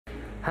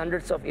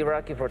Hundreds of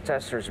Iraqi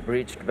protesters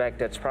breached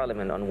Baghdad's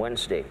parliament on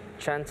Wednesday,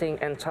 chanting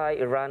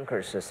anti-Iran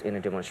curses in a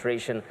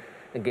demonstration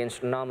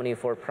against a nominee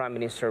for prime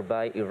minister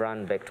by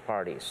Iran-backed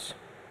parties.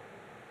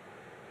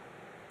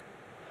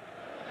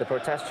 The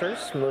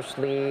protesters,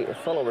 mostly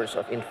followers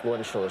of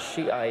influential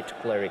Shiite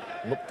cleric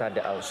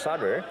Muqtada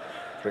al-Sadr,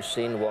 were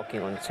seen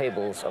walking on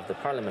tables of the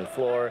parliament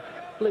floor,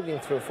 flipping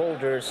through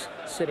folders,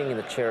 sitting in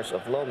the chairs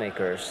of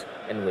lawmakers,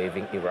 and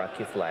waving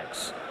Iraqi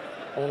flags.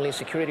 Only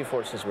security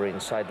forces were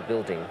inside the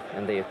building,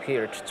 and they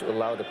appeared to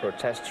allow the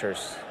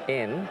protesters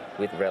in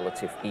with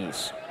relative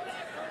ease.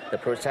 The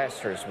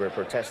protesters were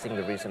protesting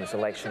the recent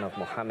selection of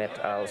Mohammed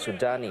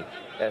al-Sudani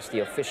as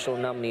the official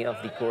nominee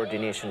of the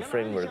Coordination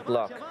Framework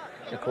Bloc,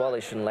 a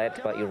coalition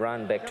led by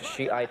Iran-backed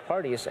Shiite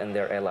parties and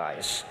their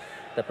allies.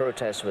 The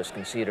protest was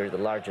considered the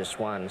largest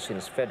one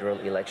since federal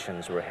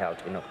elections were held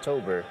in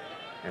October,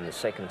 and the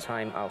second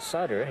time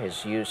al-Sadr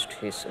has used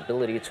his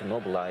ability to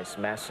mobilize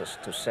masses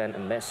to send a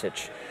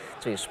message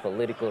to his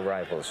political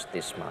rivals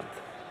this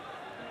month.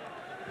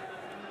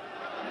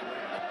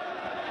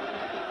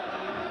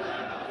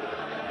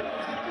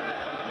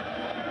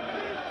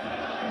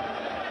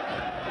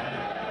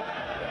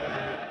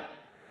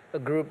 A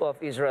group of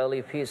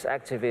Israeli peace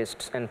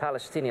activists and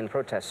Palestinian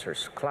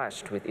protesters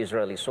clashed with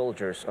Israeli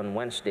soldiers on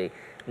Wednesday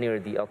near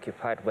the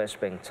occupied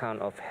West Bank town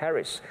of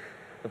Harris.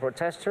 The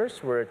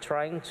protesters were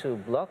trying to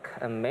block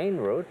a main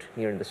road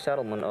near the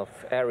settlement of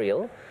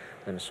Ariel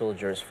when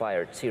soldiers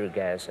fired tear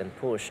gas and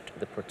pushed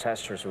the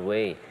protesters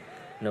away.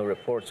 No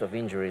reports of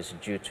injuries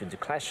due to the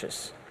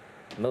clashes.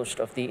 Most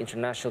of the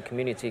international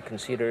community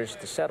considers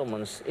the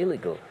settlements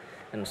illegal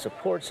and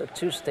supports a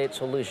two-state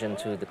solution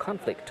to the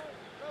conflict.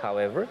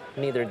 However,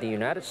 neither the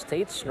United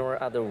States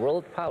nor other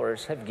world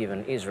powers have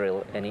given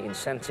Israel any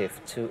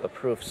incentive to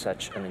approve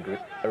such an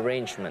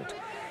arrangement.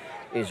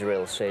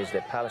 Israel says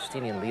that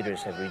Palestinian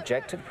leaders have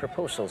rejected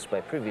proposals by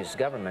previous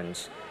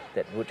governments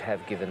that would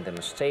have given them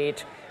a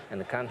state, and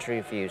the country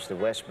views the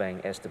West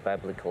Bank as the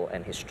biblical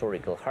and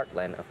historical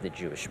heartland of the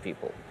Jewish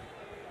people.